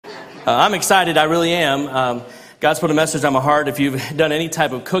I'm excited. I really am. God's put a message on my heart. If you've done any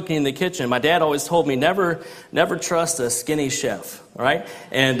type of cooking in the kitchen, my dad always told me never trust a skinny chef. All right,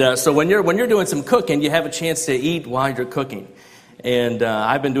 and so when you're doing some cooking, you have a chance to eat while you're cooking. And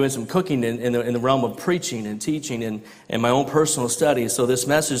I've been doing some cooking in the realm of preaching and teaching and my own personal study. So this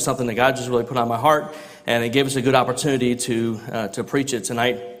message is something that God just really put on my heart, and it gave us a good opportunity to preach it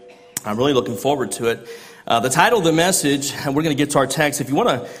tonight. I'm really looking forward to it. The title of the message, and we're going to get to our text. If you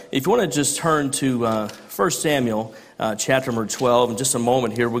want to just turn to 1 Samuel chapter number 12 in just a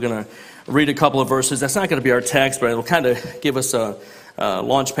moment here. We're going to read a couple of verses. That's not going to be our text, but it'll kind of give us a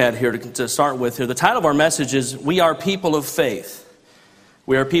launch pad here to start with here. The title of our message is We Are People of Faith.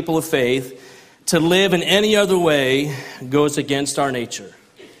 We are people of faith. To live in any other way goes against our nature.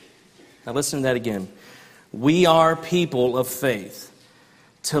 Now listen to that again. We are people of faith.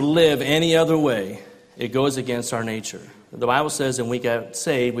 To live any other way, it goes against our nature. The Bible says, when we got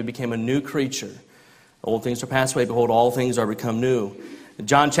saved, we became a new creature. Old things are passed away. Behold, all things are become new. In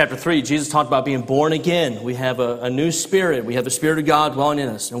John chapter 3, Jesus talked about being born again. We have a new spirit. We have the Spirit of God dwelling in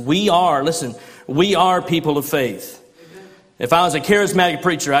us. And we are people of faith. If I was a charismatic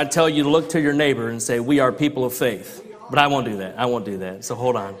preacher, I'd tell you to look to your neighbor and say, we are people of faith. But I won't do that. So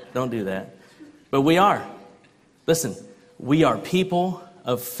hold on. Don't do that. But we are. Listen, we are people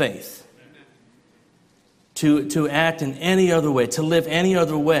of faith. To act in any other way, to live any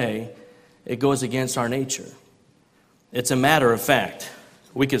other way, it goes against our nature. It's a matter of fact.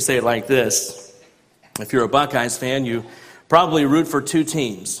 We could say it like this. If you're a Buckeyes fan, you probably root for two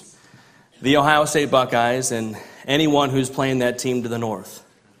teams. The Ohio State Buckeyes and anyone who's playing that team to the north.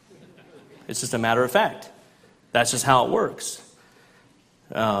 It's just a matter of fact. That's just how it works.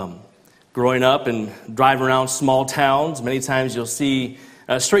 Growing up and driving around small towns, many times you'll see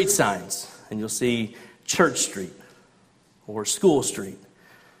street signs, and you'll see Church Street or School Street.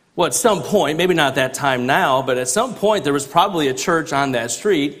 Well, at some point, maybe not that time now, but at some point there was probably a church on that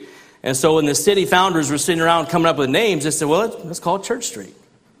street. And so when the city founders were sitting around coming up with names, they said, well, let's call it Church Street.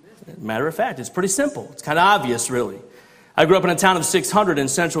 Matter of fact, it's pretty simple. It's kind of obvious, really. I grew up in a town of 600 in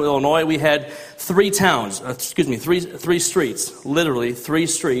central Illinois. We had three streets, literally three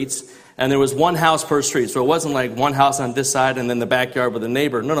streets. And there was one house per street. So it wasn't like one house on this side and then the backyard with a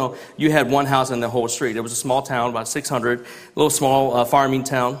neighbor. No. You had one house on the whole street. It was a small town, about 600, a little small farming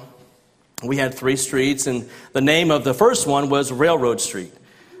town. We had three streets, and the name of the first one was Railroad Street.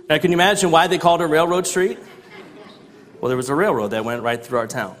 Now, can you imagine why they called it Railroad Street? Well, there was a railroad that went right through our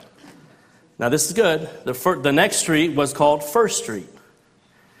town. Now, this is good. The next street was called First Street.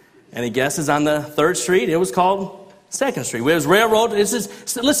 Any guesses on the third street? It was called Second Street. It was railroad.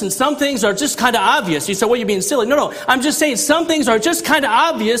 Listen, some things are just kind of obvious. You say, well, you're being silly. No. I'm just saying some things are just kind of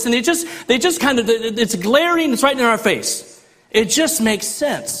obvious, and they just kind of, it's glaring. It's right in our face. It just makes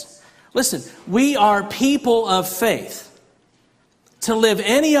sense. Listen, we are people of faith. To live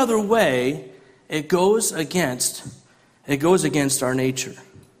any other way, it goes against our nature.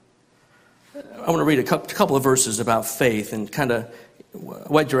 I want to read a couple of verses about faith and kind of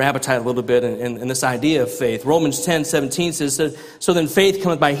whet your appetite a little bit in this idea of faith. Romans 10:17 says, so then faith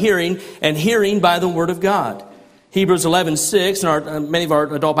cometh by hearing, and hearing by the word of God. Hebrews 11:6, in many of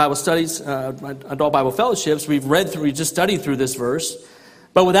our adult Bible studies, adult Bible fellowships, we just studied through this verse.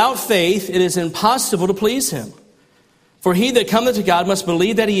 But without faith, it is impossible to please him. For he that cometh to God must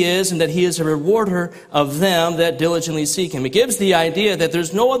believe that he is, and that he is a rewarder of them that diligently seek him. It gives the idea that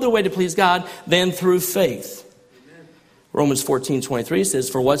there's no other way to please God than through faith. Amen. Romans 14:23 says,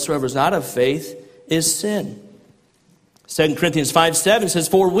 for whatsoever is not of faith is sin. 2 Corinthians 5:7 says,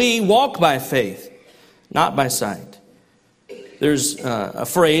 for we walk by faith, not by sight. There's a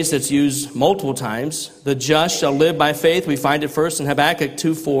phrase that's used multiple times. The just shall live by faith. We find it first in Habakkuk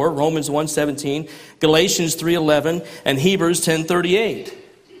 2:4, Romans 1:17, Galatians 3:11, and Hebrews 10:38.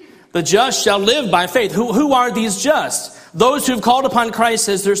 The just shall live by faith. Who are these just? Those who've called upon Christ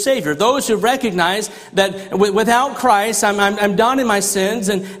as their Savior. Those who recognize that without Christ, I'm done in my sins,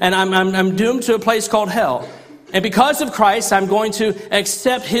 and I'm doomed to a place called hell. And because of Christ, I'm going to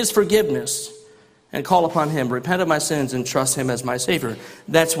accept his forgiveness and call upon him, repent of my sins, and trust him as my Savior.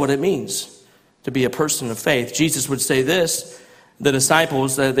 That's what it means to be a person of faith. Jesus would say this. The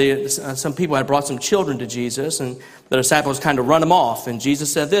disciples, some people had brought some children to Jesus, and the disciples kind of run them off. And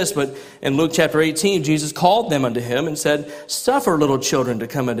Jesus said this, but in Luke chapter 18, Jesus called them unto him and said, suffer little children to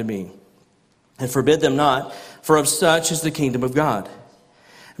come unto me, and forbid them not, for of such is the kingdom of God.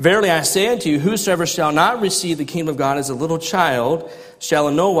 Verily I say unto you, whosoever shall not receive the kingdom of God as a little child shall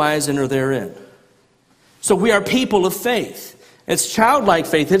in no wise enter therein. So we are people of faith. It's childlike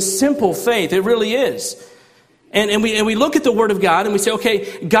faith. It's simple faith. It really is. And we look at the Word of God and we say,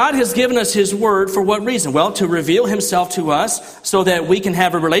 okay, God has given us His Word for what reason? Well, to reveal Himself to us so that we can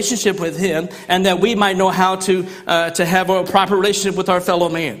have a relationship with Him and that we might know how to have a proper relationship with our fellow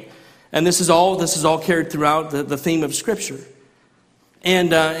man. And this is all carried throughout the theme of Scripture.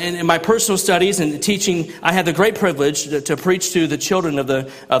 And in my personal studies and teaching, I had the great privilege to preach to the children of the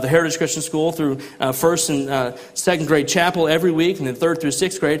Heritage Christian School through first and second grade chapel every week, and then third through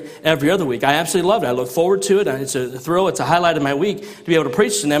sixth grade every other week. I absolutely loved it. I look forward to it. It's a thrill. It's a highlight of my week to be able to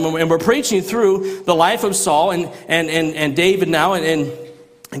preach to them. And we're preaching through the life of Saul and David now, and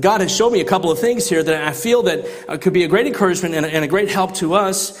God has showed me a couple of things here that I feel that could be a great encouragement and a great help to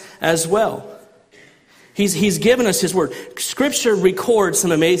us as well. He's given us His Word. Scripture records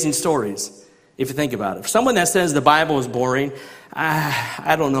some amazing stories, if you think about it. For someone that says the Bible is boring,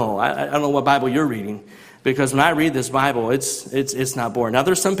 I don't know. I don't know what Bible you're reading, because when I read this Bible, it's not boring. Now,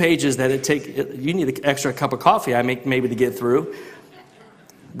 there's some pages that you need an extra cup of coffee, maybe to get through.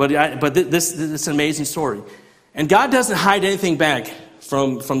 But this is an amazing story. And God doesn't hide anything back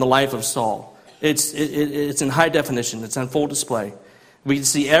from the life of Saul. It's in high definition. It's on full display. We can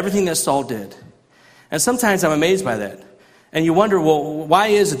see everything that Saul did. And sometimes I'm amazed by that. And you wonder, well, why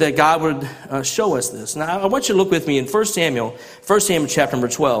is it that God would show us this? Now, I want you to look with me in 1 Samuel chapter number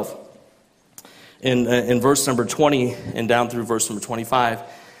 12, in verse number 20 and down through verse number 25.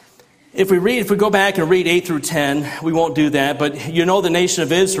 If we go back and read 8 through 10, we won't do that. But you know the nation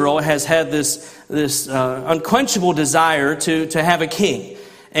of Israel has had this unquenchable desire to have a king.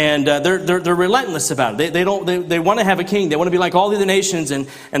 And they're relentless about it. They want to have a king. They want to be like all the other nations. And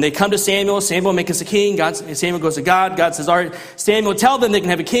they come to Samuel. Samuel make us a king. Samuel goes to God. God says, all right, Samuel, tell them they can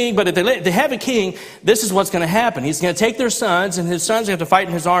have a king. But if they have a king, this is what's going to happen. He's going to take their sons, and his sons have to fight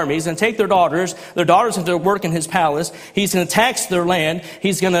in his army. He's going to take their daughters. Their daughters have to work in his palace. He's going to tax their land.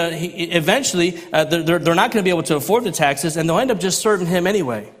 Eventually, they're not going to be able to afford the taxes, and they'll end up just serving him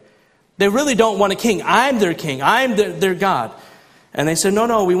anyway. They really don't want a king. I'm their king. I'm their God. And they said,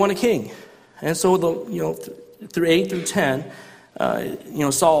 no, we want a king. And so, through 8 through 10,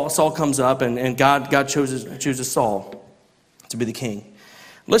 Saul comes up, and God chooses Saul to be the king.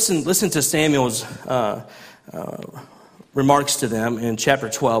 Listen to Samuel's remarks to them in chapter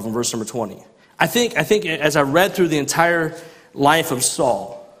 12 and verse number 20. I think as I read through the entire life of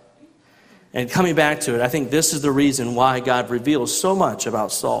Saul, and coming back to it, I think this is the reason why God reveals so much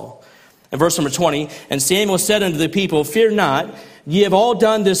about Saul. In verse number 20, and Samuel said unto the people, fear not, ye have all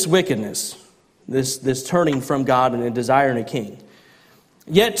done this wickedness, this turning from God and desiring a king.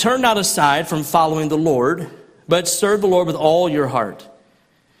 Yet turn not aside from following the Lord, but serve the Lord with all your heart.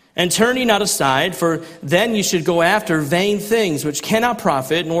 And turn ye not aside, for then ye should go after vain things, which cannot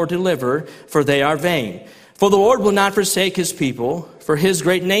profit nor deliver, for they are vain. For the Lord will not forsake his people, for his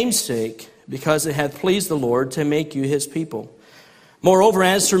great name's sake, because it hath pleased the Lord to make you his people. Moreover,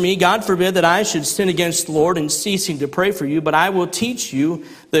 as for me, God forbid that I should sin against the Lord in ceasing to pray for you, but I will teach you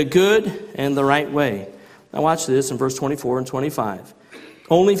the good and the right way. Now watch this in verse 24 and 25.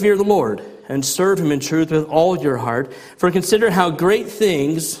 Only fear the Lord, and serve him in truth with all your heart, for consider how great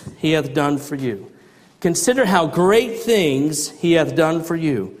things he hath done for you. Consider how great things he hath done for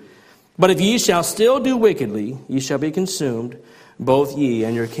you. But if ye shall still do wickedly, ye shall be consumed, both ye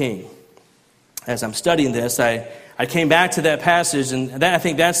and your king. As I'm studying this, I came back to that passage, and I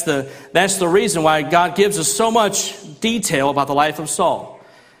think that's the reason why God gives us so much detail about the life of Saul.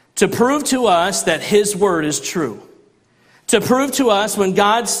 To prove to us that his word is true. To prove to us when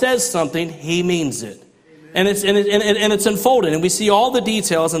God says something, he means it. And it's unfolded, and we see all the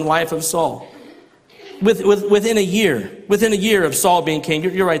details in the life of Saul. Within a year of Saul being king,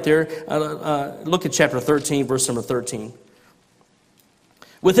 you're right there. Look at chapter 13, verse number 13.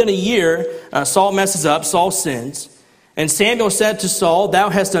 Within a year, Saul messes up, Saul sins. And Samuel said to Saul, thou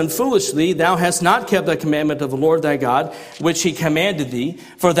hast done foolishly, thou hast not kept the commandment of the Lord thy God, which he commanded thee.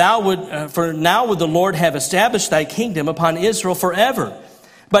 For now would the Lord have established thy kingdom upon Israel forever.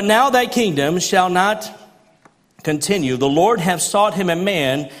 But now thy kingdom shall not continue. The Lord hath sought him a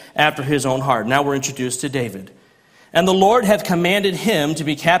man after his own heart. Now we're introduced to David. And the Lord hath commanded him to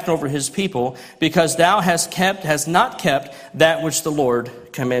be captain over his people, because thou hast not kept that which the Lord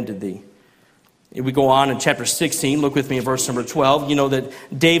commanded thee. We go on in chapter 16. Look with me in verse number 12. You know that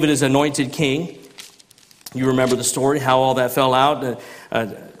David is anointed king. You remember the story, how all that fell out.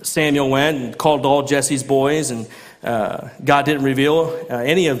 Samuel went and called all Jesse's boys, and God didn't reveal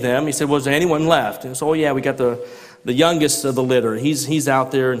any of them. He said, was there anyone left? And so, we got the youngest of the litter. He's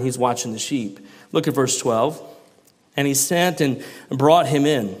out there, and he's watching the sheep. Look at verse 12. And he sent and brought him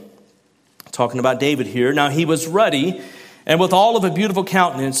in. Talking about David here. Now he was ruddy, and with all of a beautiful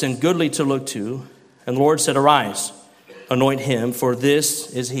countenance and goodly to look to. And the Lord said, arise, anoint him, for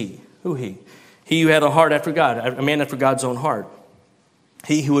this is he. Who he? He who had a heart after God, a man after God's own heart.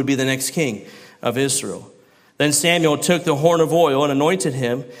 He who would be the next king of Israel. Then Samuel took the horn of oil and anointed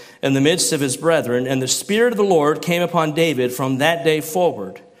him in the midst of his brethren. And the Spirit of the Lord came upon David from that day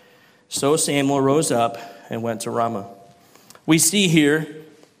forward. So Samuel rose up and went to Ramah. We see here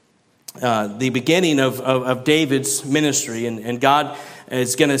the beginning of David's ministry. And God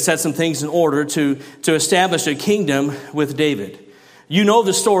is going to set some things in order to establish a kingdom with David. You know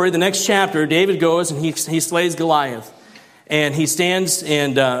the story. The next chapter, David goes and he slays Goliath. And he stands,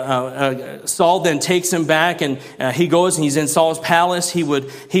 and Saul then takes him back, and he goes and he's in Saul's palace. He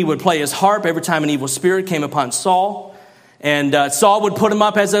would play his harp every time an evil spirit came upon Saul. And Saul would put him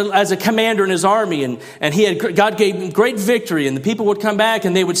up as a commander in his army, and God gave him great victory, and the people would come back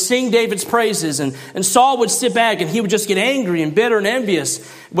and they would sing David's praises, and Saul would sit back and he would just get angry and bitter and envious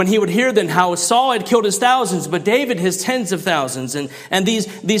when he would hear then how Saul had killed his thousands, but David his tens of thousands, and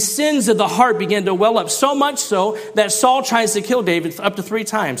these sins of the heart began to well up, so much so that Saul tries to kill David up to 3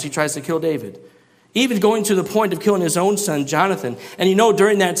 times. He tries to kill David, even going to the point of killing his own son Jonathan. And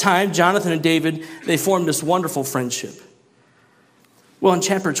during that time, Jonathan and David, they formed this wonderful friendship. Well, in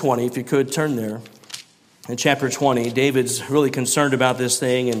chapter 20, if you could turn there, in chapter 20, David's really concerned about this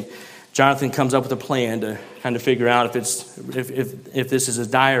thing, and Jonathan comes up with a plan to kind of figure out if this is as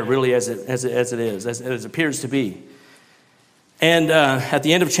dire really as it appears to be. And at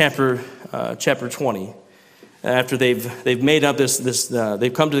the end of chapter 20, after they've made up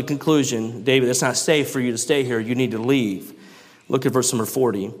they've come to the conclusion, David, it's not safe for you to stay here. You need to leave. Look at verse number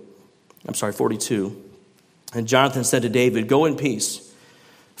 42. And Jonathan said to David, go in peace.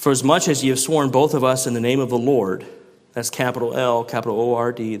 For as much as ye have sworn both of us in the name of the Lord, that's capital L, capital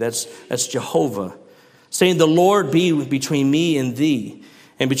O-R-D, that's Jehovah, saying, the Lord be between me and thee,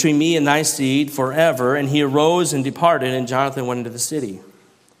 and between me and thy seed forever. And he arose and departed, and Jonathan went into the city.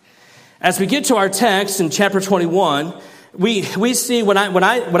 As we get to our text in chapter 21, we see what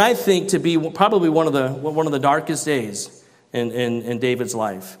I think to be probably one of the darkest days in David's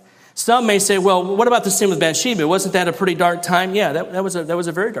life. Some may say, well, what about the sin with Bathsheba? Wasn't that a pretty dark time? Yeah, that was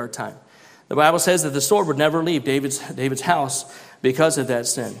a very dark time. The Bible says that the sword would never leave David's house because of that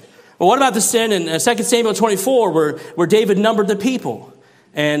sin. Well, what about the sin in 2 Samuel 24 where David numbered the people?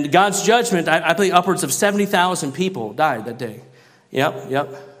 And God's judgment, I believe upwards of 70,000 people died that day.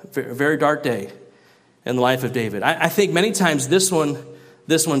 Yep. Very dark day in the life of David. I think many times this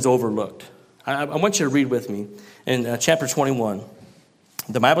one's overlooked. I want you to read with me in chapter 21.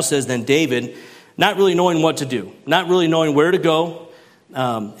 The Bible says, then David, not really knowing what to do, not really knowing where to go.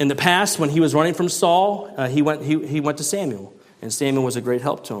 In the past, when he was running from Saul, he went to Samuel, and Samuel was a great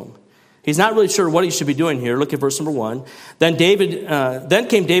help to him. He's not really sure what he should be doing here. Look at verse number 1. Then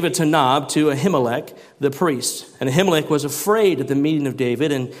came David to Nob, to Ahimelech, the priest. And Ahimelech was afraid at the meeting of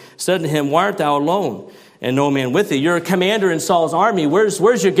David, and said to him, why art thou alone, and no man with thee? You're a commander in Saul's army.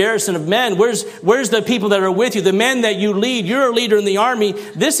 Where's your garrison of men? Where's the people that are with you? The men that you lead. You're a leader in the army.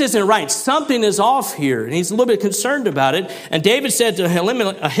 This isn't right. Something is off here. And he's a little bit concerned about it. And David said to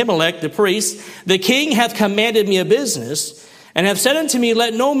Ahimelech, the priest, the king hath commanded me a business, and hath said unto me,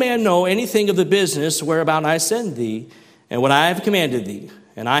 let no man know anything of the business whereabout I send thee, and what I have commanded thee.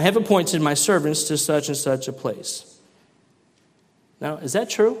 And I have appointed my servants to such and such a place. Now, is that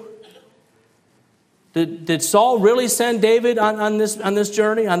true? Did Saul really send David on this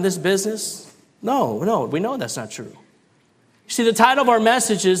journey, on this business? No, we know that's not true. You see, the title of our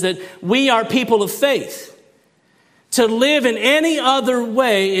message is that we are people of faith. To live in any other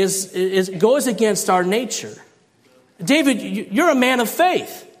way goes against our nature. David, you're a man of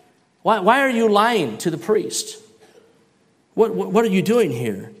faith. Why are you lying to the priest? What are you doing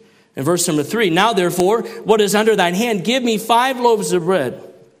here? In verse number 3, now therefore, what is under thine hand? Give me 5 loaves of bread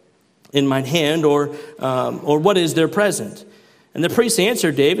in mine hand, or what is there present? And the priest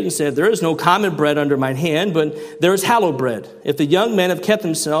answered David and said, there is no common bread under mine hand, but there is hallowed bread, if the young men have kept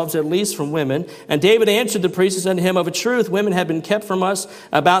themselves at least from women. And David answered the priest and said to him, of a truth, women have been kept from us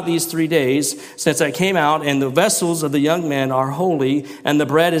about these 3 days since I came out, and the vessels of the young men are holy, and the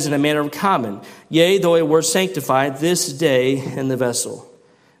bread is in a manner of common. Yea, though it were sanctified this day in the vessel.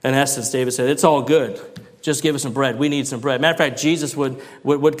 In essence, David said, it's all good. Just give us some bread. We need some bread. Matter of fact, Jesus would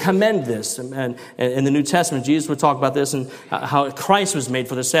commend this. And in the New Testament, Jesus would talk about this and how Christ was made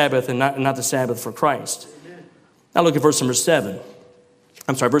for the Sabbath and not the Sabbath for Christ. Now look at verse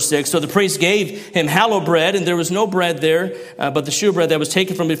 6. So the priest gave him hallowed bread, and there was no bread there, but the shewbread that was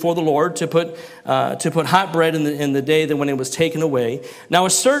taken from before the Lord to put hot bread in the day that when it was taken away. Now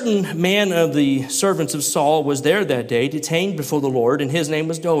a certain man of the servants of Saul was there that day, detained before the Lord, and his name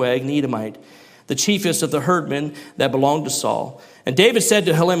was Doeg, an Edomite. the chiefest of the herdmen that belonged to Saul. And David said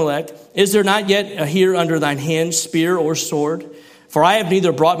to Ahimelech, is there not yet here under thine hand spear or sword? For I have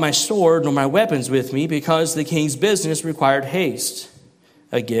neither brought my sword nor my weapons with me, because the king's business required haste.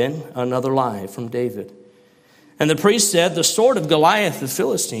 Again, another lie from David. And the priest said, the sword of Goliath the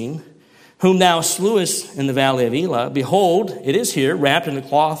Philistine, whom thou slewest in the valley of Elah, behold, it is here, wrapped in a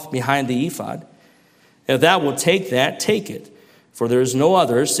cloth behind the ephod. If thou wilt take that, take it, for there is no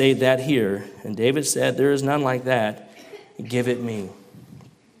other save that here. And David said, there is none like that. Give it me.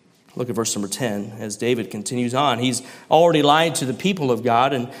 Look at verse number 10. As David continues on, he's already lied to the people of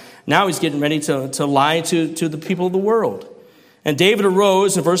God, and now he's getting ready to lie to the people of the world. And David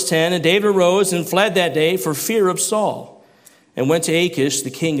arose, in verse 10, and David arose and fled that day for fear of Saul, and went to Achish,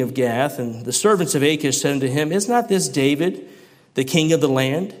 the king of Gath. And the servants of Achish said unto him, is not this David, the king of the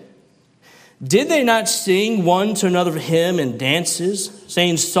land? Did they not sing one to another hymn and dances,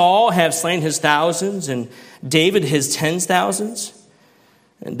 saying, Saul hath slain his thousands, and David his 10,000s?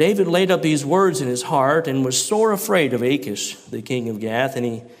 And David laid up these words in his heart and was sore afraid of Achish, the king of Gath.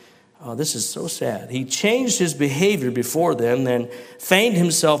 And this is so sad. He changed his behavior before them, then feigned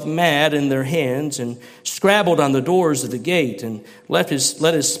himself mad in their hands, and scrabbled on the doors of the gate, and let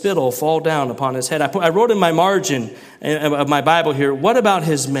his spittle fall down upon his head. I wrote in my margin of my Bible here, what about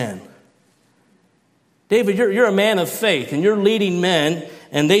his men? David, you're a man of faith, and you're leading men,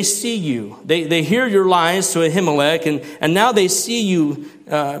 and they see you. They hear your lies to Ahimelech, and now they see you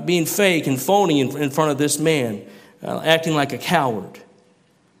being fake and phony in front of this man, acting like a coward.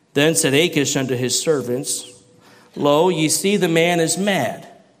 Then said Achish unto his servants, Lo, ye see the man is mad.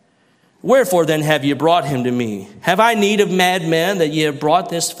 Wherefore then have ye brought him to me? Have I need of madmen that ye have brought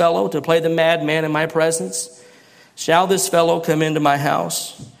this fellow to play the madman in my presence? Shall this fellow come into my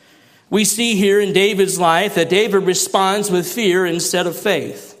house? We see here in David's life that David responds with fear instead of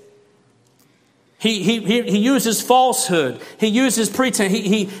faith. He uses falsehood. He uses pretense.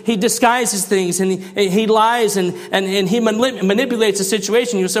 He disguises things, and he lies, and he manipulates the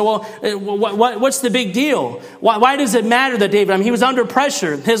situation. You say, well, what's the big deal? Why does it matter that David, he was under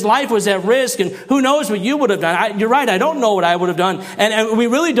pressure. His life was at risk, and who knows what you would have done. You're right, I don't know what I would have done. And we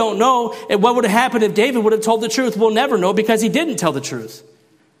really don't know what would have happened if David would have told the truth. We'll never know, because he didn't tell the truth,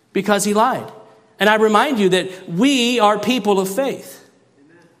 because he lied. And I remind you that we are people of faith.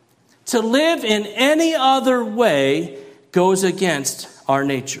 To live in any other way goes against our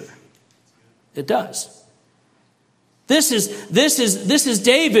nature. It does. This is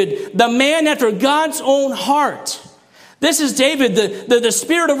David, the man after God's own heart. This is David, the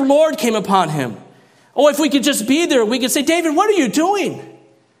Spirit of the Lord came upon him. Oh, if we could just be there, we could say, David, what are you doing?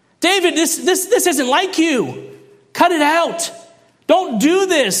 David, this isn't like you. Cut it out. Don't do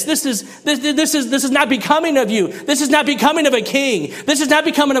this. This is not becoming of you. This is not becoming of a king. This is not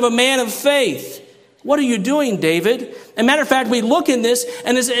becoming of a man of faith. What are you doing, David? As a matter of fact, we look in this,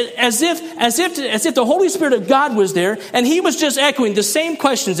 and as if the Holy Spirit of God was there, and he was just echoing the same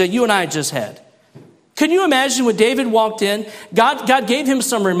questions that you and I just had. Can you imagine when David walked in? God gave him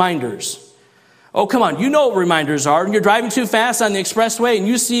some reminders. Oh, come on. You know what reminders are. You're driving too fast on the expressway and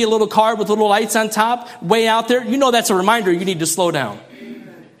you see a little car with little lights on top way out there. You know that's a reminder you need to slow down.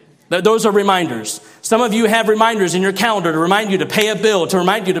 Those are reminders. Some of you have reminders in your calendar to remind you to pay a bill, to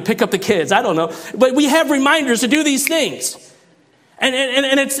remind you to pick up the kids. I don't know. But we have reminders to do these things. And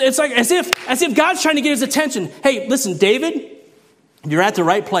it's like as if God's trying to get his attention. Hey, listen, David, you're at the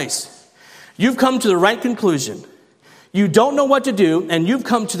right place. You've come to the right conclusion. You don't know what to do, and you've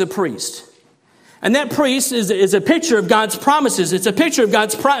come to the priest. And that priest is a picture of God's promises. It's a picture of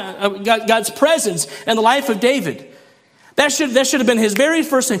God's presence in the life of David. That should have been his very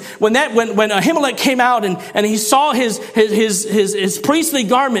first thing. When Ahimelech came out and he saw his priestly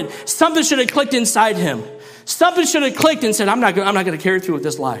garment, something should have clicked inside him. Something should have clicked and said, I'm not going to carry through with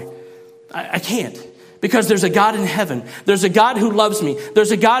this lie. I can't. Because there's a God in heaven. There's a God who loves me. There's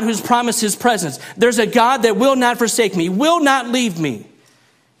a God who's promised his presence. There's a God that will not forsake me, will not leave me.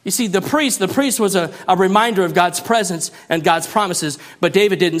 You see, the priest was a reminder of God's presence and God's promises, but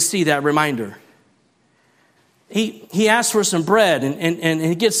David didn't see that reminder. He asked for some bread and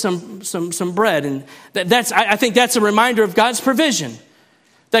he gets some bread, and I think that's a reminder of God's provision,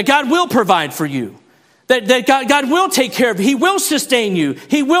 that God will provide for you, that God will take care of you. He will sustain you.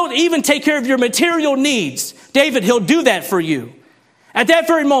 He will even take care of your material needs. David, he'll do that for you. At that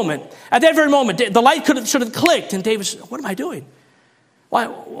very moment, the light should have clicked, and David said, what am I doing?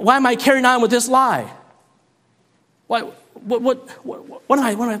 Why am I carrying on with this lie? What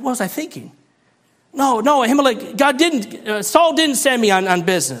was I thinking? No, Ahimelech, Saul didn't send me on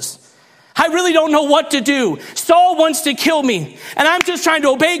business. I really don't know what to do. Saul wants to kill me, and I'm just trying to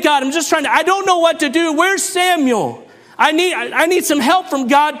obey God. I don't know what to do. Where's Samuel? I need some help from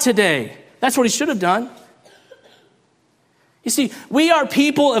God today. That's what he should have done. You see, we are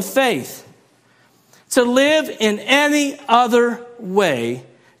people of faith. To live in any other way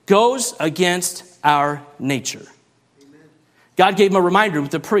goes against our nature. God gave him a reminder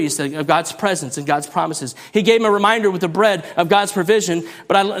with the priest of God's presence and God's promises. He gave him a reminder with the bread of God's provision.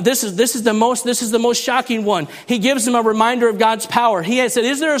 But this is the most shocking one. He gives him a reminder of God's power. He had said,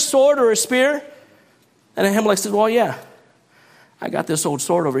 "Is there a sword or a spear?" And Ahimelech said, "Well, yeah, I got this old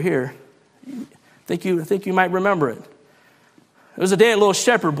sword over here. I think you might remember it. It was the day a little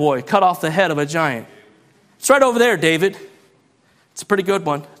shepherd boy cut off the head of a giant. It's right over there, David. It's a pretty good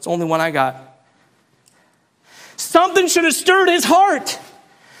one. It's the only one I got." Something should have stirred his heart.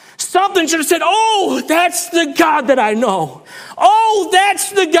 Something should have said, "Oh, that's the God that I know. Oh,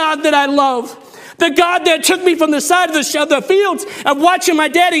 that's the God that I love. The God that took me from the side of the fields of watching my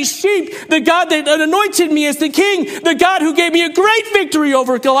daddy's sheep. The God that anointed me as the king. The God who gave me a great victory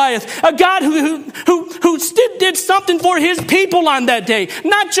over Goliath. A God who did something for his people on that day.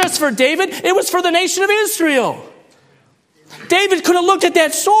 Not just for David, it was for the nation of Israel." David could have looked at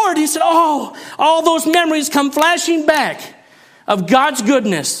that sword. He said, "Oh, all those memories come flashing back of God's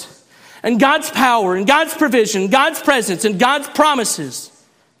goodness and God's power and God's provision, God's presence and God's promises."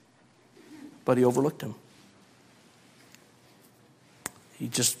 But he overlooked him. He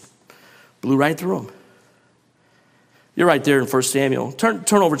just blew right through him. You're right there in 1 Samuel. Turn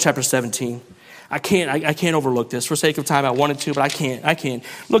over to chapter 17. I can't overlook this. For sake of time, I wanted to, but I can't.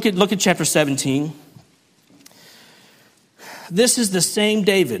 Look at chapter 17. This is the same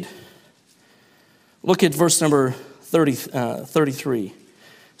David. Look at verse number 33.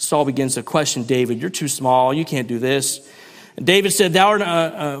 Saul begins to question David. "You're too small. You can't do this." And David said,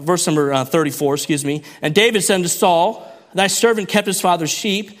 verse number 34, And David said unto Saul, "Thy servant kept his father's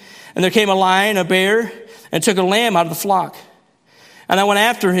sheep, and there came a lion, a bear, and took a lamb out of the flock. And I went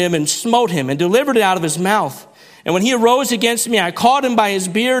after him and smote him and delivered it out of his mouth. And when he arose against me, I caught him by his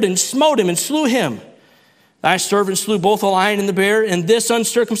beard and smote him and slew him. Thy servant slew both the lion and the bear, and this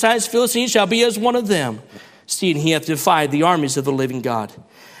uncircumcised Philistine shall be as one of them, seeing he hath defied the armies of the living God."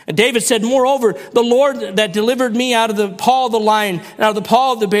 And David said, "Moreover, the Lord that delivered me out of the paw of the lion and out of the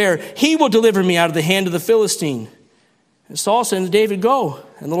paw of the bear, he will deliver me out of the hand of the Philistine." And Saul said to David, "Go,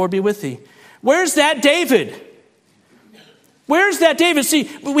 and the Lord be with thee." Where's that David? Where's that David? See,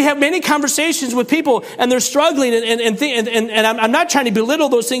 we have many conversations with people, and they're struggling, and I'm not trying to belittle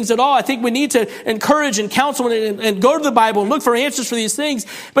those things at all. I think we need to encourage and counsel and go to the Bible and look for answers for these things.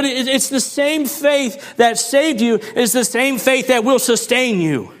 But it's the same faith that saved you is the same faith that will sustain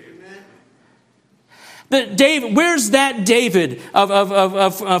you. Where's that David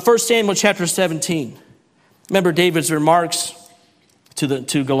of 1 Samuel chapter 17? Remember David's remarks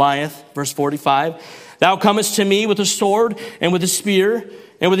to Goliath, verse 45. "Thou comest to me with a sword and with a spear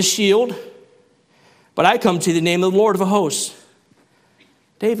and with a shield, but I come to the name of the Lord of hosts."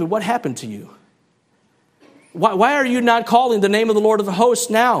 David, what happened to you? Why are you not calling the name of the Lord of the hosts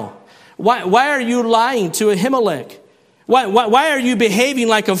now? Why are you lying to Ahimelech? Why are you behaving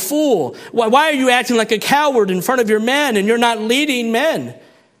like a fool? Why are you acting like a coward in front of your men and you're not leading men?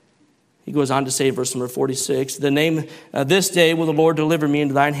 He goes on to say, verse number 46, "This day will the Lord deliver me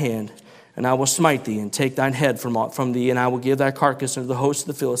into thine hand, and I will smite thee and take thine head from thee, and I will give thy carcass unto the host of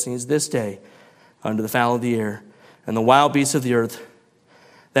the Philistines this day unto the fowl of the air and the wild beasts of the earth,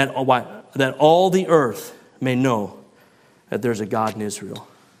 that all the earth may know that there's a God in Israel."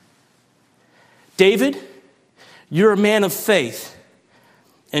 David, you're a man of faith,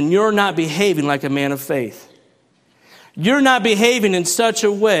 and you're not behaving like a man of faith. You're not behaving in such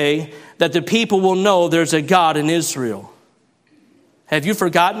a way that the people will know there's a God in Israel. Have you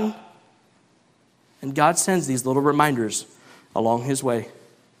forgotten? And God sends these little reminders along his way.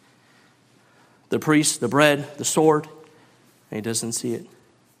 The priest, the bread, the sword, and he doesn't see it.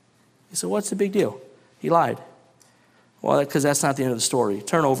 He said, "What's the big deal? He lied." Well, because that's not the end of the story.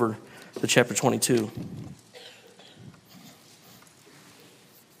 Turn over to chapter 22.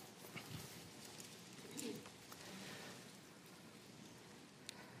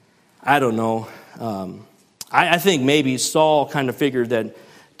 I don't know. I think maybe Saul kind of figured that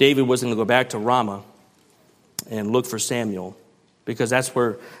David was going to go back to Ramah and look for Samuel, because that's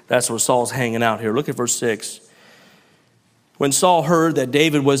where Saul's hanging out here. Look at verse 6. "When Saul heard that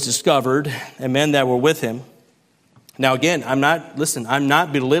David was discovered and men that were with him." Now again, I'm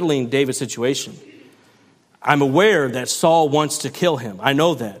not belittling David's situation. I'm aware that Saul wants to kill him. I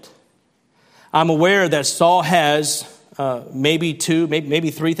know that. I'm aware that Saul has maybe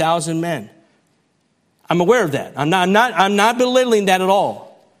 3,000 men. I'm aware of that. I'm not belittling that at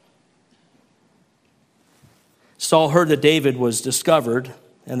all. Saul heard that David was discovered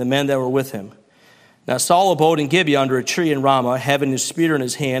and the men that were with him. Now Saul abode in Gibeah under a tree in Ramah, having his spear in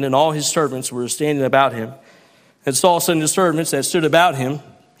his hand, and all his servants were standing about him. And Saul said to the servants that stood about him,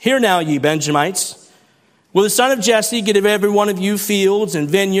 Hear now, ye Benjamites, will the son of Jesse give every one of you fields and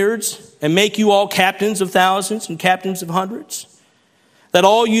vineyards, and make you all captains of thousands and captains of hundreds? That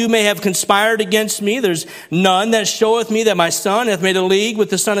all you may have conspired against me, there's none that showeth me that my son hath made a league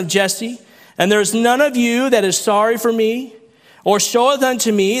with the son of Jesse, and there is none of you that is sorry for me, or showeth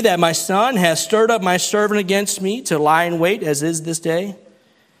unto me that my son hath stirred up my servant against me to lie in wait, as is this day.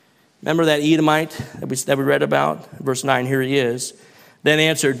 Remember that Edomite that we read about? Verse 9, here he is. Then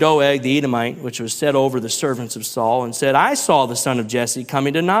answered Doeg the Edomite, which was set over the servants of Saul, and said, I saw the son of Jesse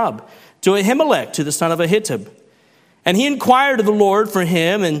coming to Nob, to Ahimelech, to the son of Ahitub. And he inquired of the Lord for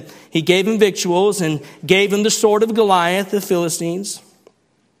him, and he gave him victuals, and gave him the sword of Goliath, the Philistines.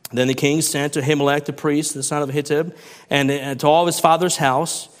 Then the king sent to Ahimelech the priest, the son of Ahitub, and to all his father's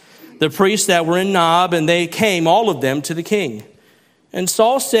house, the priests that were in Nob, and they came, all of them, to the king. And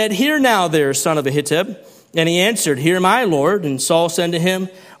Saul said, Hear now there, son of Ahitub. And he answered, Hear my lord. And Saul said to him,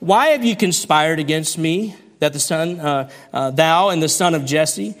 Why have you conspired against me, that the son, thou and the son of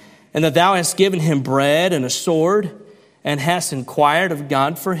Jesse, and that thou hast given him bread and a sword, and hast inquired of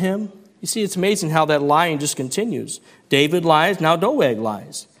God for him? You see, it's amazing how that lying just continues. David lies, now Doeg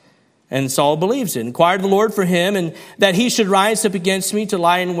lies. And Saul believes it. Inquired of the Lord for him, and that he should rise up against me to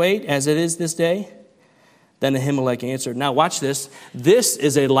lie in wait, as it is this day. Then Ahimelech answered, Now watch this. This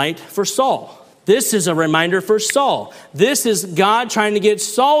is a light for Saul. This is a reminder for Saul. This is God trying to get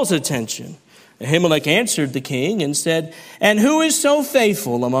Saul's attention. Ahimelech answered the king and said, And who is so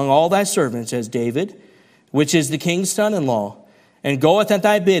faithful among all thy servants as David, which is the king's son-in-law, and goeth at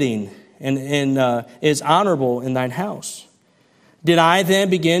thy bidding, and is honorable in thine house? Did I then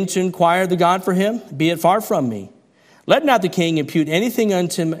begin to inquire the God for him? Be it far from me. Let not the king impute anything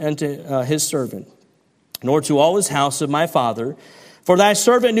unto his servant, nor to all his house of my father, for thy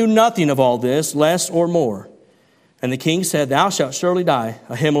servant knew nothing of all this, less or more. And the king said, Thou shalt surely die,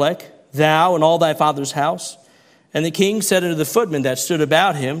 Ahimelech, thou and all thy father's house. And the king said unto the footmen that stood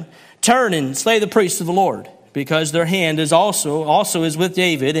about him, Turn and slay the priests of the Lord, because their hand is also is with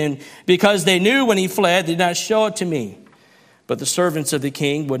David, and because they knew when he fled, they did not show it to me. But the servants of the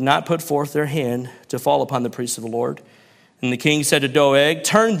king would not put forth their hand to fall upon the priests of the Lord. And the king said to Doeg,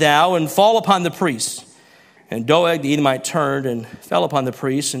 Turn thou and fall upon the priests. And Doeg the Edomite turned and fell upon the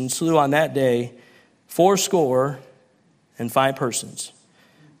priests, and slew on that day 85 persons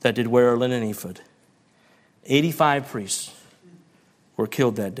that did wear a linen ephod. 85 priests were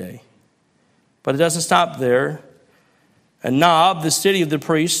killed that day. But it doesn't stop there. And Nob, the city of the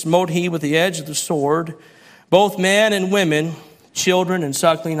priests, smote he with the edge of the sword, both men and women, children and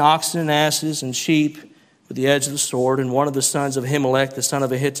suckling, oxen and asses and sheep, with the edge of the sword. And one of the sons of Ahimelech, the son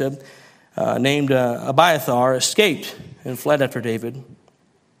of Ahitub, named Abiathar, escaped and fled after David.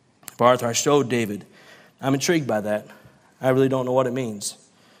 Abiathar showed David. I'm intrigued by that. I really don't know what it means.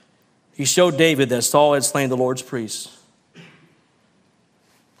 He showed David that Saul had slain the Lord's priests.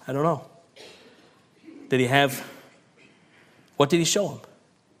 I don't know. What did he show him?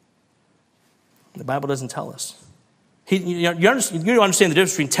 The Bible doesn't tell us. You understand the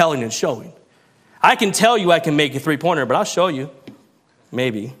difference between telling and showing. I can tell you I can make a three-pointer, but I'll show you.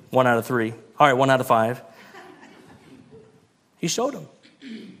 Maybe 1 out of 3. All right, 1 out of 5. He showed him.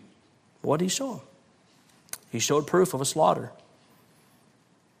 What did he show him? He showed proof of a slaughter.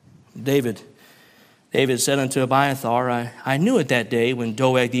 David said unto Abiathar, I knew it that day when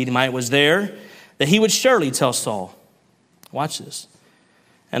Doeg the Edomite was there, that he would surely tell Saul. Watch this.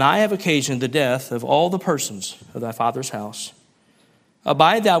 And I have occasioned the death of all the persons of thy father's house.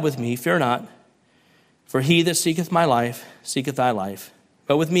 Abide thou with me, fear not, for he that seeketh my life seeketh thy life.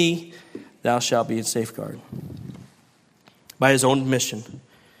 But with me thou shalt be in safeguard. By his own admission,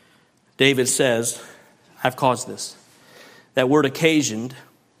 David says, I've caused this. That word occasioned,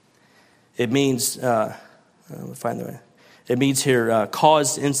 it means, it means here,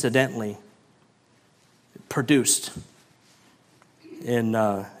 caused incidentally, produced. In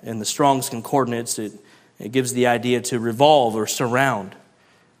the Strong's Concordance, it gives the idea to revolve or surround.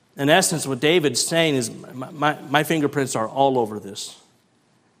 In essence, what David's saying is, my fingerprints are all over this.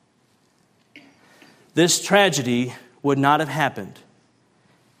 This tragedy would not have happened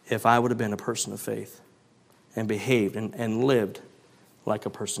if I would have been a person of faith and behaved and lived like a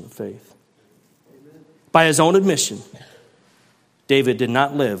person of faith. Amen. By his own admission, David did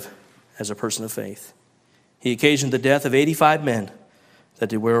not live as a person of faith. He occasioned the death of 85 men that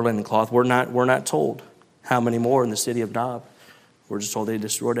did wear a linen cloth. We're not told how many more in the city of Nob. We're just told they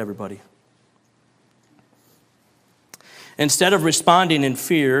destroyed everybody. Instead of responding in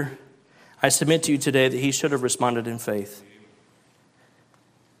fear, I submit to you today that he should have responded in faith.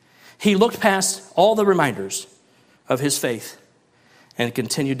 He looked past all the reminders of his faith and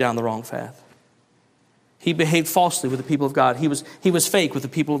continued down the wrong path. He behaved falsely with the people of God. He was fake with the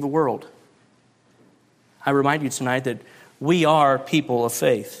people of the world. I remind you tonight that we are people of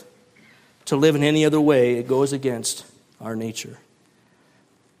faith. To live in any other way, it goes against our nature.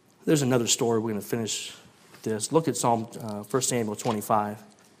 There's another story. We're going to finish this. Look at Psalm 1 Samuel 25.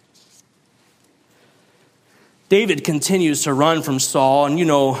 David continues to run from Saul, and you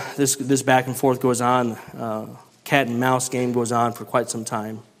know this back and forth goes on. Cat and mouse game goes on for quite some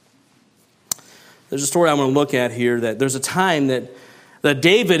time. There's a story I'm going to look at here that there's a time that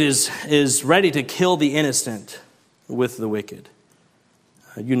David is ready to kill the innocent with the wicked.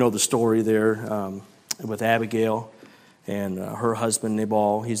 You know the story there with Abigail and her husband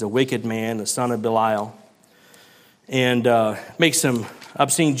Nabal. He's a wicked man, the son of Belial, and makes some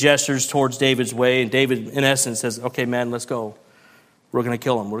obscene gestures towards David's way. And David, in essence, says, okay, man, let's go. We're going to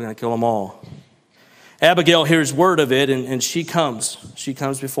kill him. We're going to kill them all. Abigail hears word of it, and she comes. She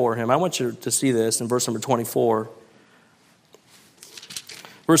comes before him. I want you to see this in verse number 24.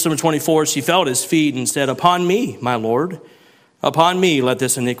 Verse number 24, she fell at his feet and said, upon me, my Lord, upon me let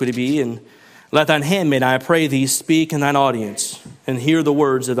this iniquity be, and let thine handmaid, I pray thee, speak in thine audience, and hear the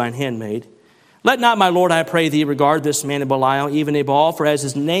words of thine handmaid. Let not, my Lord, I pray thee, regard this man of Belial, even Nabal, for as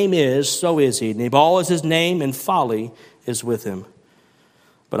his name is, so is he. Nabal is his name, and folly is with him.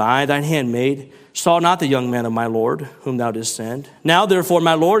 But I, thine handmaid, saw not the young man of my Lord, whom thou didst send. Now, therefore,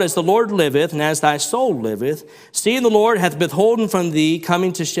 my Lord, as the Lord liveth, and as thy soul liveth, seeing the Lord hath withholden from thee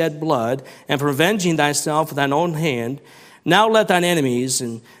coming to shed blood, and from avenging thyself with thine own hand, now let thine enemies,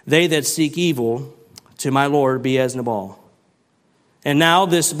 and they that seek evil to my Lord, be as Nabal. And now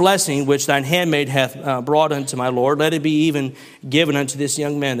this blessing which thine handmaid hath brought unto my Lord, let it be even given unto this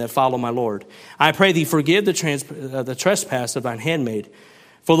young man that follow my Lord. I pray thee, forgive the trespass of thine handmaid.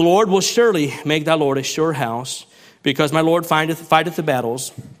 For the Lord will surely make thy Lord a sure house, because my Lord fighteth the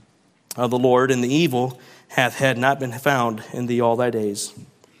battles of the Lord, and the evil had not been found in thee all thy days.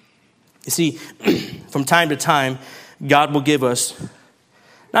 You see, from time to time, God will give us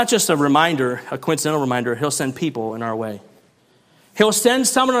not just a reminder, a coincidental reminder, he'll send people in our way. He'll send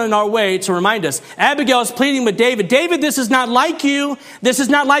someone in our way to remind us. Abigail is pleading with David. David, this is not like you. This is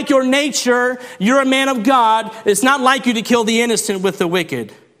not like your nature. You're a man of God. It's not like you to kill the innocent with the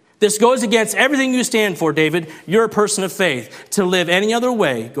wicked. This goes against everything you stand for, David. You're a person of faith. To live any other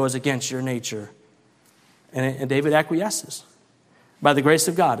way goes against your nature. And David acquiesces. By the grace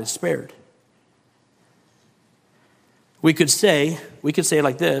of God, is spared. We could say it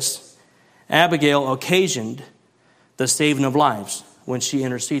like this. Abigail occasioned the saving of lives when she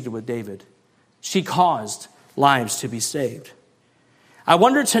interceded with David. She caused lives to be saved. I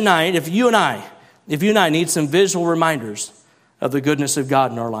wonder tonight if you and I need some visual reminders of the goodness of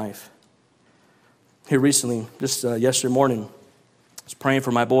God in our life. Here recently, just yesterday morning, I was praying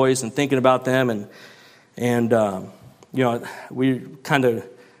for my boys and thinking about them, and I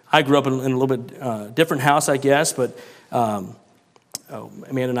grew up in a little bit different house, I guess, but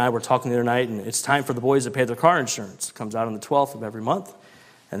Amanda and I were talking the other night, and it's time for the boys to pay their car insurance. It comes out on the 12th of every month,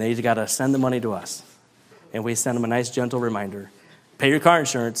 and they got to send the money to us. And we send them a nice, gentle reminder. Pay your car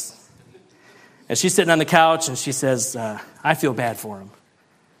insurance. And she's sitting on the couch, and she says, I feel bad for them.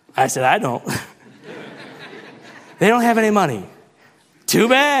 I said, I don't. They don't have any money. Too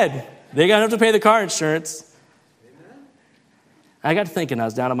bad. They got enough to pay the car insurance. I got to thinking, I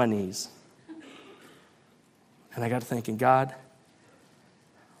was down on my knees. And I got to thinking, God,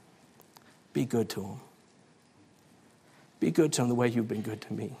 be good to them. Be good to them the way you've been good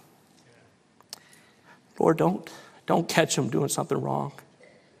to me. Lord, don't catch them doing something wrong.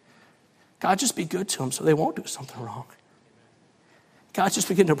 God, just be good to them so they won't do something wrong. God, just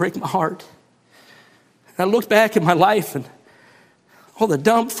begin to break my heart. And I look back at my life and all the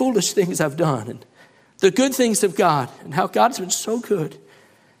dumb, foolish things I've done and the good things of God and how God's been so good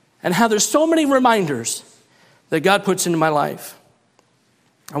and how there's so many reminders that God puts into my life.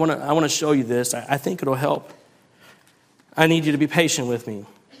 I want to show you this. I think it'll help. I need you to be patient with me.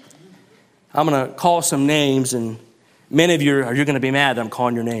 I'm going to call some names, and many of you are going to be mad that I'm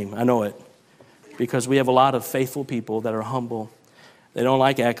calling your name. I know it. Because we have a lot of faithful people that are humble. They don't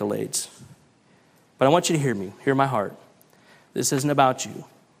like accolades. But I want you to hear me. Hear my heart. This isn't about you.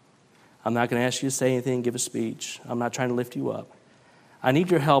 I'm not going to ask you to say anything, give a speech. I'm not trying to lift you up. I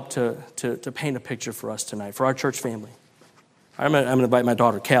need your help to paint a picture for us tonight, for our church family. I'm going to invite my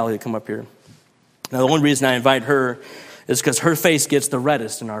daughter, Callie, to come up here. Now, the only reason I invite her is because her face gets the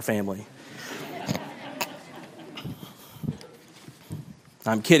reddest in our family.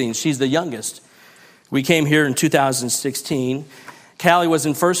 I'm kidding. She's the youngest. We came here in 2016. Callie was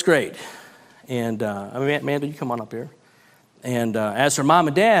in first grade. And Amanda, you come on up here. And as her mom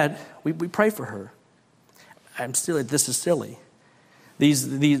and dad, we pray for her. This is silly.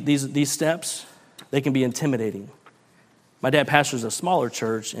 These steps, they can be intimidating. My dad pastors a smaller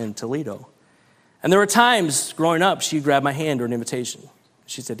church in Toledo. And there were times growing up, she'd grab my hand or an invitation.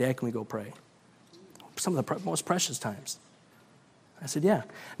 She said, Dad, can we go pray? Some of the most precious times. I said, yeah.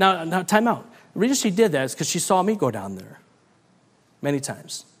 Now, time out. The reason she did that is because she saw me go down there many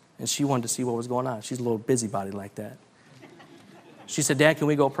times. And she wanted to see what was going on. She's a little busybody like that. She said, Dad, can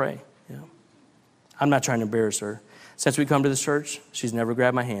we go pray? Yeah. I'm not trying to embarrass her. Since we come to this church, she's never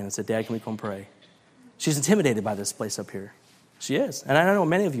grabbed my hand and said, Dad, can we come pray? She's intimidated by this place up here. She is. And I know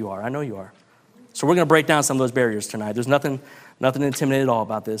many of you are. I know you are. So we're going to break down some of those barriers tonight. There's nothing intimidating at all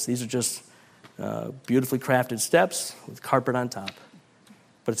about this. These are just beautifully crafted steps with carpet on top.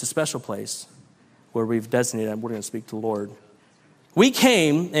 But it's a special place where we've designated, we're going to speak to the Lord. We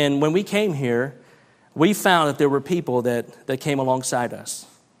came, and when we came here, we found that there were people that came alongside us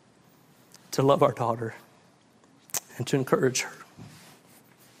to love our daughter and to encourage her.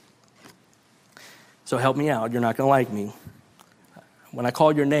 So help me out. You're not going to like me. When I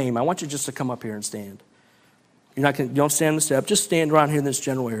call your name, I want you just to come up here and stand. You don't stand on the step. Just stand around here in this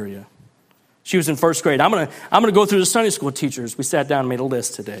general area. She was in first grade. I'm gonna go through the Sunday school teachers. We sat down and made a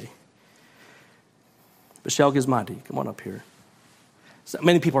list today. Michelle Gismondi, come on up here. So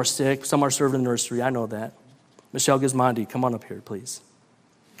many people are sick. Some are serving in the nursery. I know that. Michelle Gismondi, come on up here, please.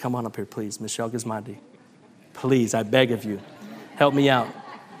 Come on up here, please. Michelle Gismondi. Please, I beg of you. Help me out.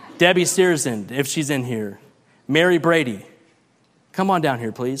 Debbie Searson, if she's in here. Mary Brady. Come on down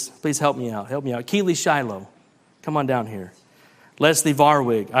here, please. Please help me out. Help me out. Keely Shiloh. Come on down here. Leslie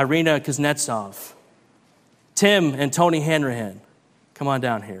Varwig. Irina Kuznetsov. Tim and Tony Hanrahan. Come on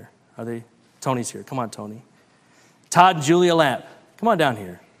down here. Are they? Tony's here. Come on, Tony. Todd and Julia Lapp. Come on down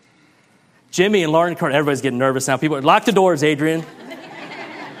here. Jimmy and Lauren Carter. Everybody's getting nervous now. People, lock the doors, Adrian.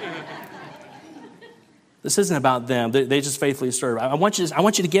 This isn't about them. They just faithfully serve. I want you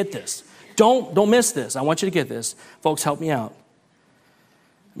to get this. Don't miss this. I want you to get this. Folks, help me out.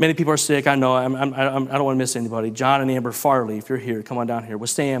 Many people are sick. I know. I don't want to miss anybody. John and Amber Farley, if you're here, come on down here. With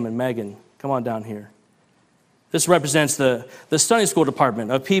Sam and Megan, come on down here. This represents the Sunday school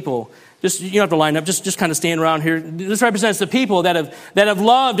department of people. Just you don't have to line up. Just kind of stand around here. This represents the people that have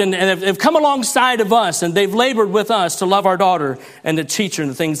loved and have come alongside of us, and they've labored with us to love our daughter and to teach her in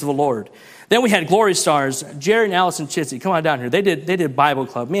the things of the Lord. Then we had Glory Stars, Jerry and Allison Chitsey. Come on down here. They did Bible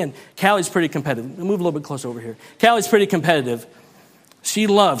Club. Man, Callie's pretty competitive. Move a little bit closer over here. Callie's pretty competitive. She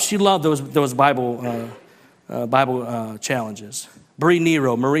loved those Bible challenges. Bree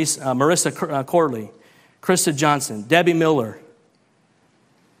Nero, Marissa Corley, Krista Johnson, Debbie Miller.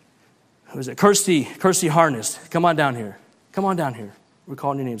 Who is it? Kirsty Harness. Come on down here. Come on down here. We're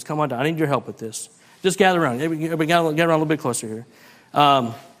calling your names. Come on down. I need your help with this. Just gather around. We got to get around a little bit closer here.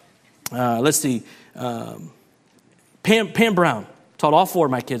 Let's see. Pam Brown taught all four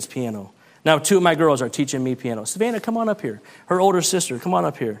of my kids piano. Now 2 of my girls are teaching me piano. Savannah, come on up here. Her older sister, come on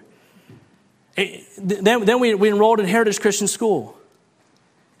up here. Then we enrolled in Heritage Christian School.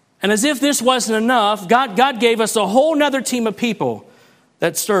 And as if this wasn't enough, God gave us a whole nother team of people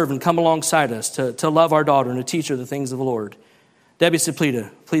that serve and come alongside us to love our daughter and to teach her the things of the Lord. Debbie Saplita,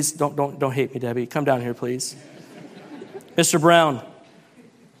 please don't hate me, Debbie. Come down here, please. Mr. Brown,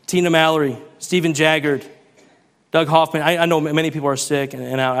 Tina Mallory, Stephen Jaggard, Doug Hoffman. I know many people are sick,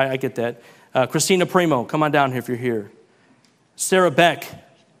 and I get that. Christina Primo, come on down here if you're here. Sarah Beck,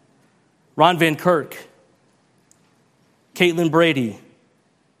 Ron Van Kirk, Caitlin Brady.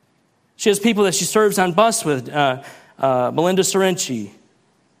 She has people that she serves on bus with. Melinda Sorenci,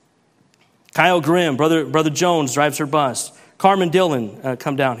 Kyle Grimm, Brother Jones drives her bus. Carmen Dillon,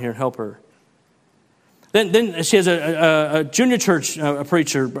 come down here and help her. Then she has a junior church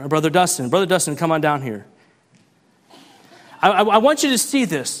preacher, Brother Dustin. Brother Dustin, come on down here. I want you to see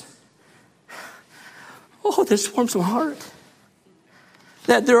this. Oh, this warms my heart.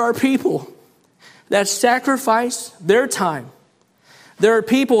 That there are people that sacrifice their time. There are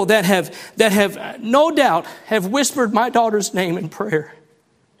people that have no doubt have whispered my daughter's name in prayer.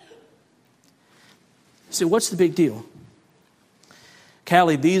 See, what's the big deal?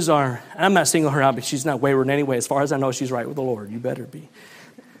 Callie, these are, I'm not singling her out because she's not wayward in any way. As far as I know, she's right with the Lord. You better be.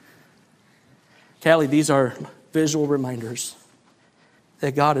 Callie, these are visual reminders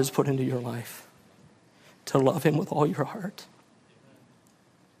that God has put into your life, to love him with all your heart.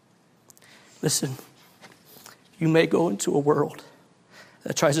 Listen, you may go into a world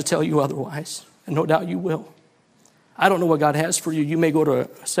that tries to tell you otherwise, and no doubt you will. I don't know what God has for you. You may go to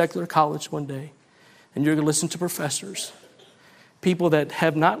a secular college one day, and you're going to listen to professors, people that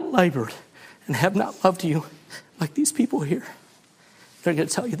have not labored and have not loved you like these people here. They're going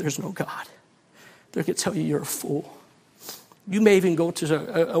to tell you there's no God. They're going to tell you you're a fool. You may even go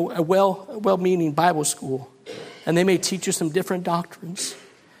to a well-meaning Bible school, and they may teach you some different doctrines.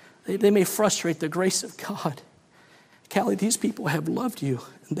 They may frustrate the grace of God. Callie, these people have loved you,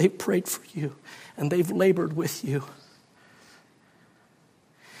 and they've prayed for you, and they've labored with you.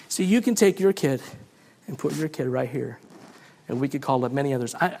 See, you can take your kid and put your kid right here, and we could call up many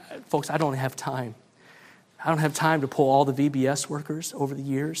others. Folks, I don't have time. I don't have time to pull all the VBS workers over the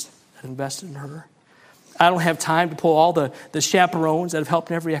years that invested in her. I don't have time to pull all the chaperones that have helped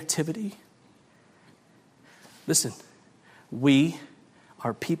in every activity. Listen, we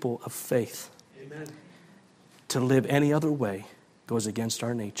are people of faith. Amen. To live any other way goes against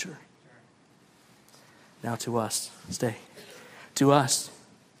our nature. Now to us, stay. To us,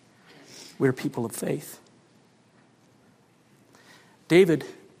 we're people of faith. David,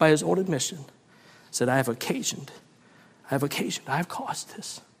 by his own admission, said, I have caused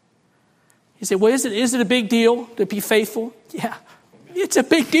this. He said, well, is it a big deal to be faithful? Yeah, it's a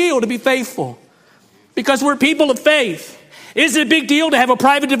big deal to be faithful because we're people of faith. Is it a big deal to have a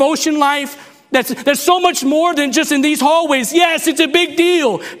private devotion life that's so much more than just in these hallways? Yes, it's a big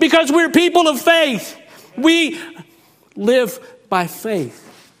deal because we're people of faith. We live by faith.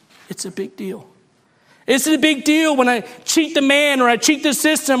 It's a big deal. Is it a big deal when I cheat the man or I cheat the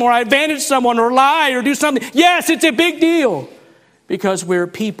system or I advantage someone or lie or do something? Yes, it's a big deal because we're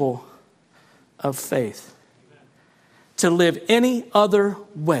people of faith. To live any other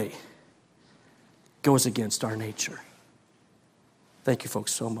way goes against our nature. Thank you,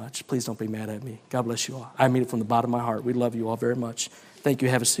 folks, so much. Please don't be mad at me. God bless you all. I mean it from the bottom of my heart. We love you all very much. Thank you.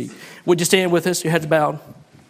 Have a seat. Would you stand with us? Your heads bowed.